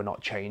 and if we're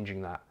not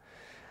changing that.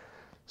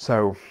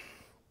 So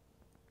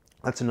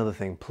that's another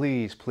thing.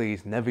 Please,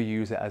 please never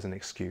use it as an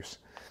excuse.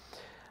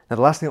 Now,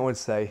 the last thing I want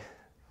to say,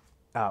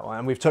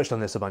 and we've touched on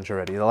this a bunch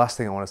already. The last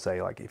thing I want to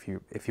say, like, if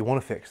you want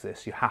to fix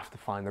this, you have to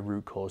find the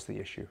root cause of the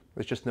issue.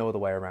 There's just no other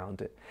way around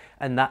it.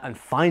 And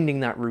finding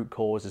that root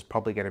cause is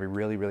probably going to be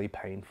really, really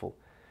painful.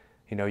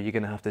 You know, you're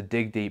going to have to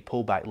dig deep,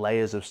 pull back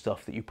layers of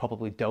stuff that you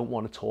probably don't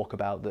want to talk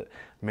about, that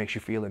makes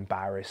you feel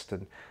embarrassed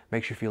and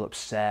makes you feel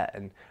upset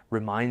and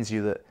reminds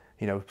you that,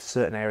 you know,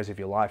 certain areas of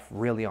your life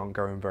really aren't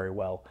going very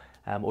well,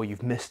 or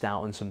you've missed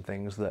out on some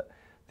things that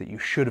you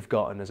should have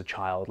gotten as a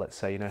child. Let's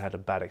say, you know, had a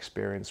bad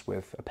experience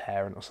with a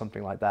parent or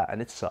something like that,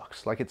 and it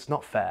sucks. Like, it's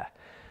not fair.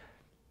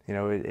 You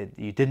know,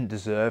 you didn't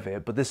deserve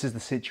it, but this is the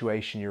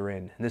situation you're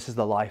in, and this is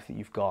the life that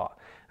you've got,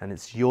 and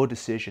it's your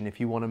decision if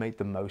you want to make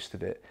the most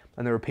of it.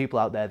 And there are people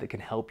out there that can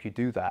help you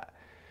do that.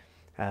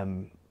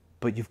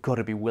 But you've got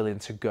to be willing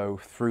to go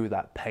through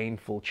that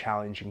painful,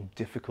 challenging,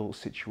 difficult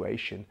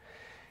situation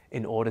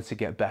in order to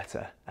get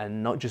better,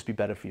 and not just be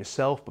better for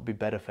yourself, but be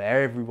better for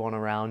everyone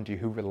around you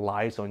who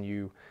relies on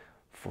you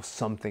for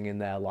something in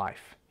their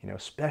life. You know,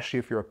 especially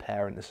if you're a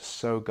parent, this is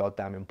so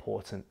goddamn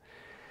important.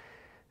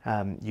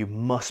 You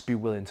must be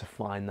willing to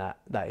find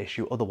that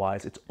issue.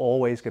 Otherwise, it's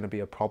always going to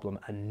be a problem,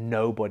 and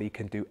nobody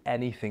can do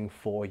anything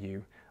for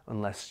you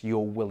unless you're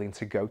willing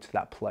to go to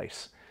that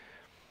place.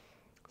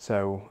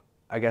 So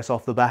I guess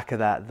off the back of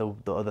that, the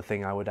other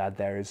thing I would add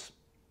there is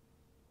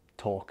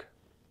talk.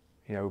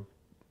 You know,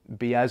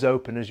 be as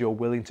open as you're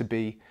willing to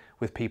be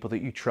with people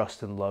that you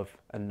trust and love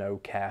and know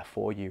care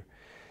for you.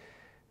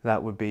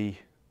 That would be,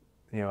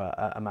 you know,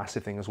 a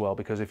massive thing as well,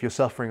 because if you're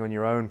suffering on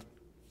your own,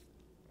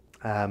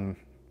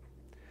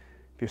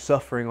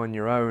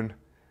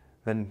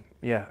 then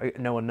yeah,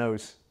 no one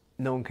knows.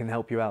 No one can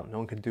help you out. No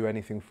one can do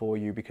anything for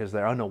you because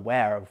they're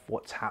unaware of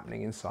what's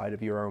happening inside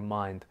of your own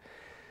mind.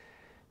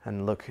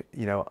 And look,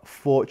 you know,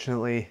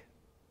 fortunately,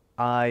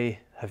 I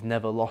have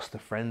never lost a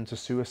friend to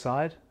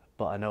suicide,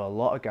 but I know a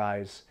lot of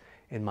guys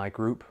in my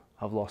group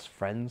have lost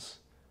friends,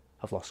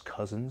 have lost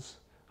cousins,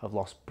 have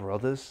lost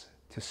brothers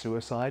to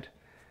suicide.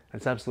 And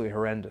it's absolutely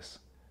horrendous,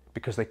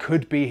 because they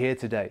could be here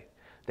today.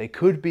 They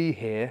could be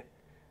here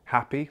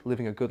happy,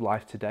 living a good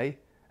life today,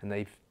 and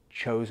they've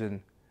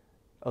chosen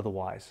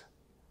otherwise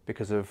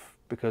because of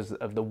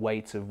the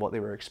weight of what they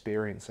were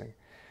experiencing.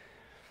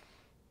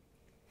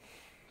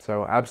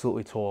 So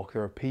absolutely talk.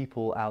 There are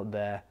people out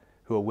there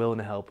who are willing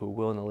to help, who are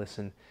willing to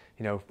listen.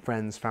 You know,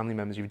 friends, family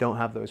members. If you don't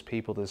have those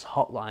people, there's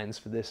hotlines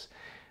for this.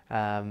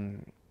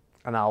 And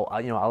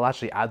I'll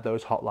actually add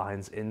those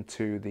hotlines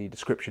into the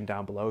description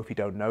down below if you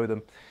don't know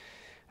them.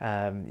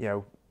 You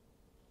know,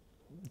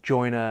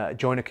 join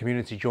a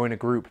community, join a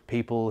group,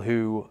 people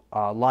who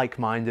are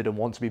like-minded and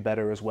want to be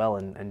better as well,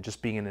 and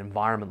just being in an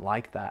environment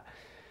like that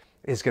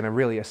is going to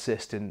really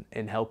assist in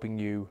helping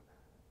you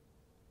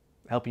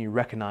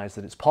recognize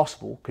that it's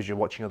possible, because you're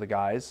watching other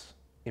guys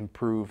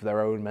improve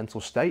their own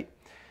mental state.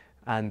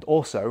 And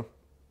also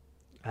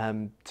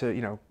to,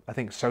 you know, I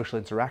think social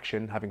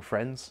interaction, having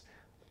friends,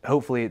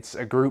 hopefully it's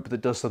a group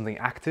that does something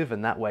active,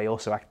 and that way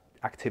also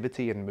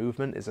activity and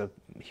movement is a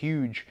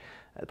huge,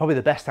 probably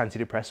the best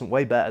antidepressant,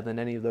 way better than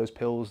any of those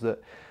pills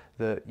that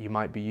you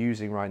might be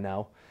using right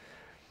now.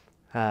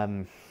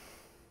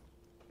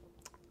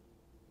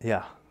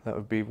 Yeah, that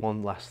would be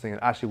one last thing.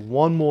 Actually,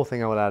 one more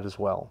thing I would add as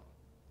well,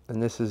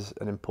 and this is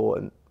an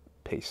important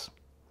piece,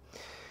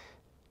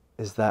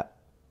 is that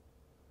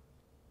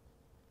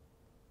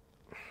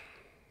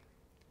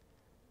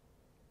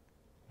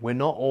we're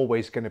not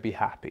always going to be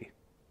happy.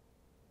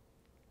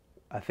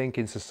 I think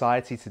in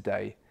society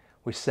today,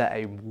 we set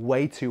a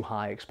way too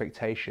high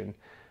expectation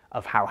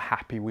of how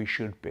happy we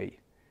should be.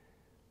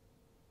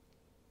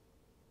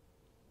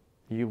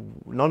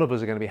 None of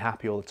us are going to be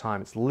happy all the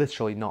time. It's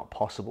literally not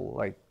possible.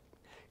 Like,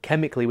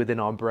 chemically within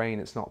our brain,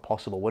 it's not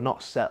possible. We're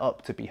not set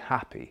up to be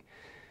happy.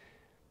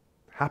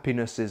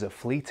 Happiness is a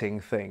fleeting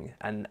thing,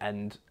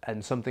 and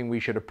something we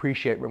should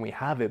appreciate when we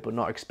have it, but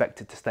not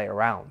expect it to stay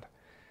around.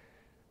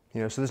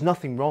 So there's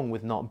nothing wrong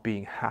with not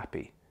being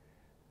happy,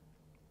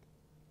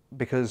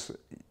 because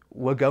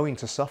we're going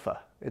to suffer.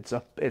 It's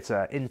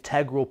an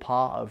integral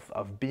part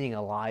of being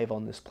alive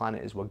on this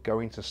planet, is we're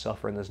going to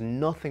suffer, and there's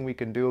nothing we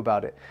can do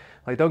about it.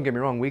 Like, don't get me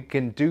wrong, we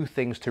can do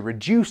things to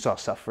reduce our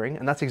suffering,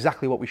 and that's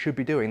exactly what we should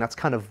be doing. That's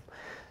kind of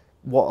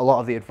what a lot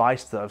of the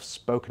advice that I've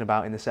spoken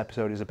about in this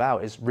episode is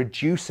about, is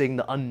reducing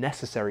the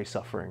unnecessary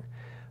suffering.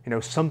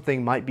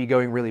 Something might be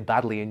going really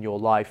badly in your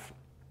life,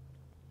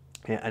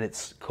 and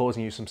it's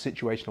causing you some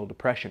situational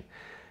depression.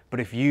 But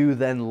if you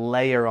then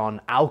layer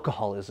on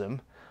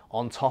alcoholism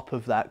on top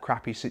of that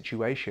crappy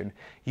situation,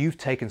 you've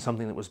taken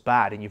something that was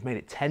bad and you've made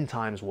it 10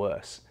 times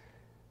worse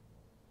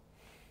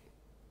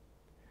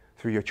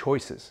through your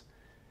choices.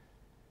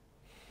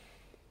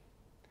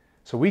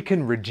 So we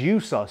can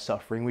reduce our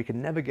suffering. We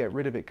can never get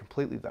rid of it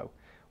completely, though.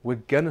 We're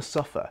going to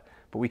suffer,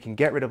 but we can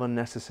get rid of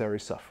unnecessary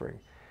suffering.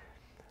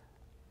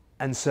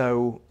 And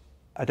so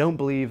I don't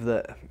believe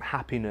that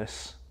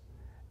happiness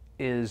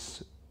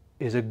is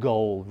a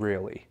goal,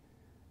 really.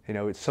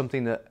 It's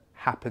something that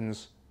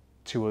happens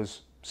to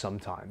us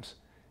sometimes,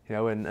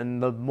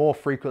 and the more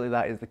frequently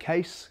that is the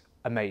case,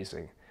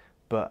 amazing.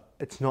 But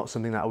it's not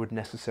something that I would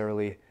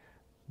necessarily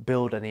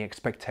build any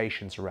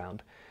expectations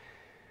around.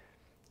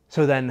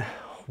 So then,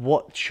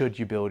 what should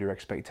you build your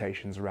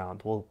expectations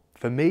around? Well,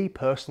 for me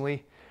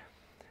personally,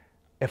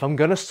 if I'm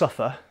going to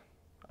suffer,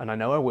 and I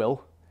know I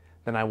will,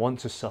 then I want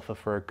to suffer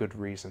for a good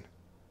reason.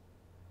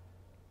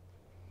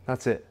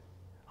 That's it.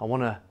 I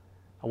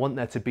want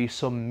there to be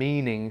some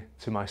meaning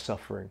to my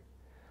suffering.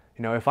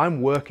 If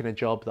I'm working a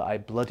job that I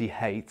bloody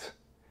hate,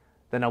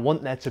 then I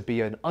want there to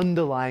be an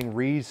underlying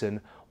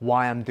reason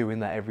why I'm doing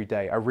that every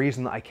day, a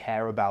reason that I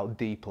care about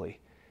deeply,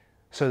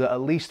 so that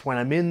at least when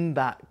I'm in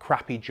that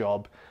crappy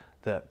job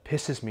that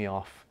pisses me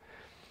off,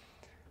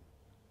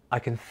 I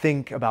can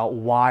think about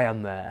why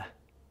I'm there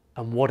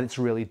and what it's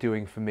really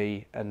doing for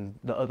me and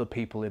the other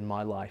people in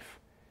my life.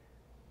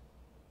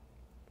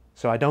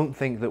 So I don't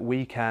think that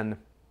we can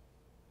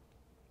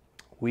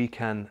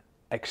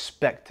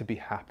expect to be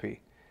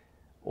happy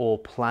or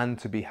plan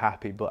to be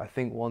happy, but I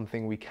think one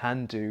thing we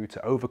can do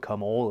to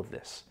overcome all of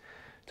this,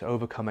 to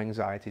overcome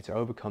anxiety, to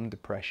overcome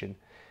depression,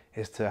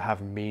 is to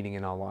have meaning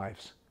in our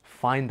lives.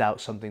 Find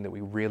out something that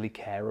we really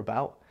care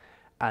about,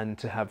 and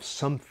to have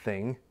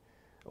something,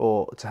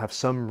 or to have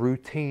some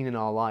routine in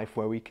our life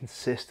where we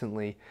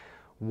consistently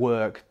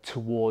work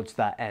towards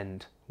that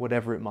end,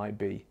 whatever it might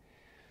be.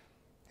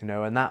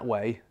 And that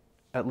way,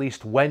 at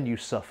least when you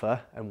suffer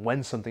and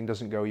when something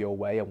doesn't go your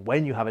way and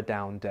when you have a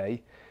down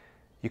day,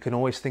 you can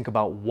always think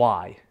about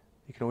why.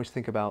 You can always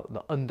think about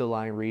the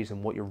underlying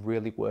reason, what you're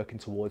really working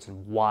towards,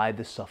 and why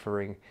the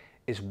suffering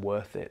is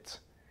worth it.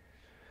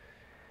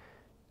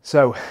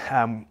 So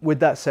with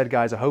that said,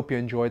 guys, I hope you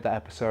enjoyed that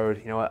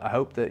episode. I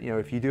hope that,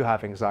 if you do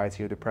have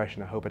anxiety or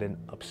depression, I hope I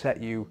didn't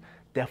upset you.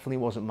 Definitely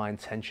wasn't my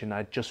intention.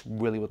 I just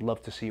really would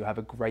love to see you have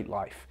a great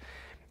life.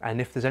 And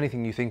if there's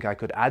anything you think I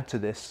could add to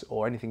this,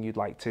 or anything you'd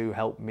like to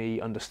help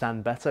me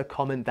understand better,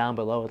 comment down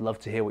below. I'd love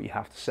to hear what you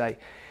have to say.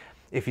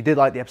 If you did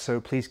like the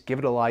episode, please give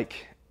it a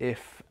like.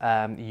 If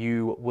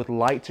you would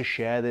like to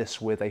share this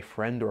with a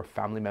friend or a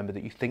family member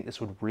that you think this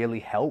would really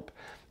help,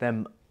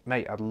 then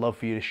mate, I'd love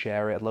for you to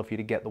share it. I'd love for you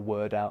to get the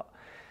word out.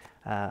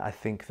 I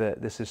think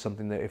that this is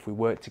something that if we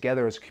work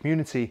together as a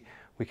community,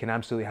 we can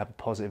absolutely have a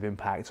positive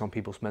impact on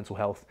people's mental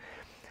health.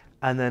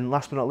 And then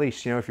last but not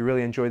least, if you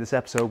really enjoyed this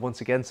episode,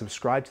 once again,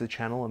 subscribe to the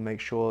channel and make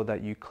sure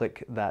that you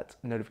click that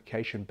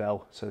notification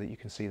bell so that you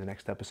can see the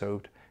next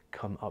episode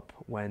come up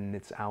when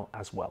it's out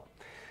as well.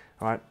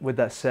 All right, with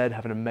that said,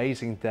 have an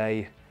amazing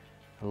day.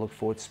 I look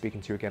forward to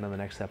speaking to you again on the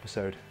next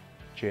episode.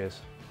 Cheers.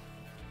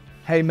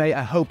 Hey mate,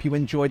 I hope you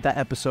enjoyed that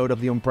episode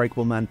of the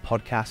Unbreakable Man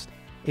podcast.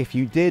 If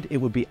you did, it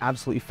would be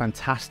absolutely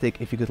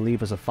fantastic if you could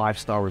leave us a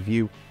 5-star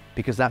review,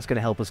 because that's going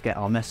to help us get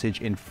our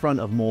message in front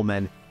of more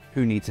men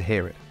who need to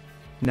hear it.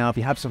 Now, if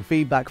you have some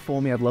feedback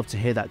for me, I'd love to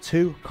hear that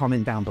too.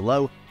 Comment down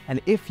below. And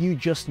if you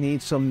just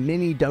need some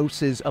mini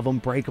doses of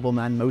Unbreakable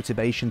Man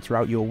motivation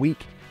throughout your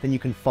week, then you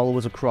can follow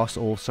us across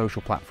all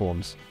social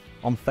platforms.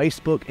 On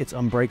Facebook, it's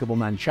Unbreakable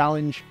Man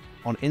Challenge.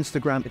 On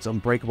Instagram, it's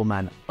Unbreakable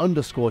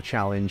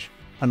Man_challenge.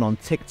 And on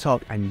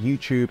TikTok and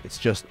YouTube, it's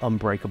just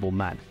Unbreakable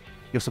Man.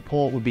 Your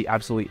support would be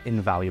absolutely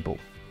invaluable.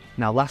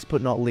 Now, last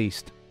but not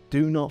least,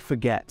 do not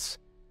forget,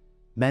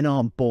 men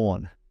aren't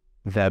born,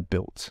 they're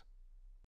built.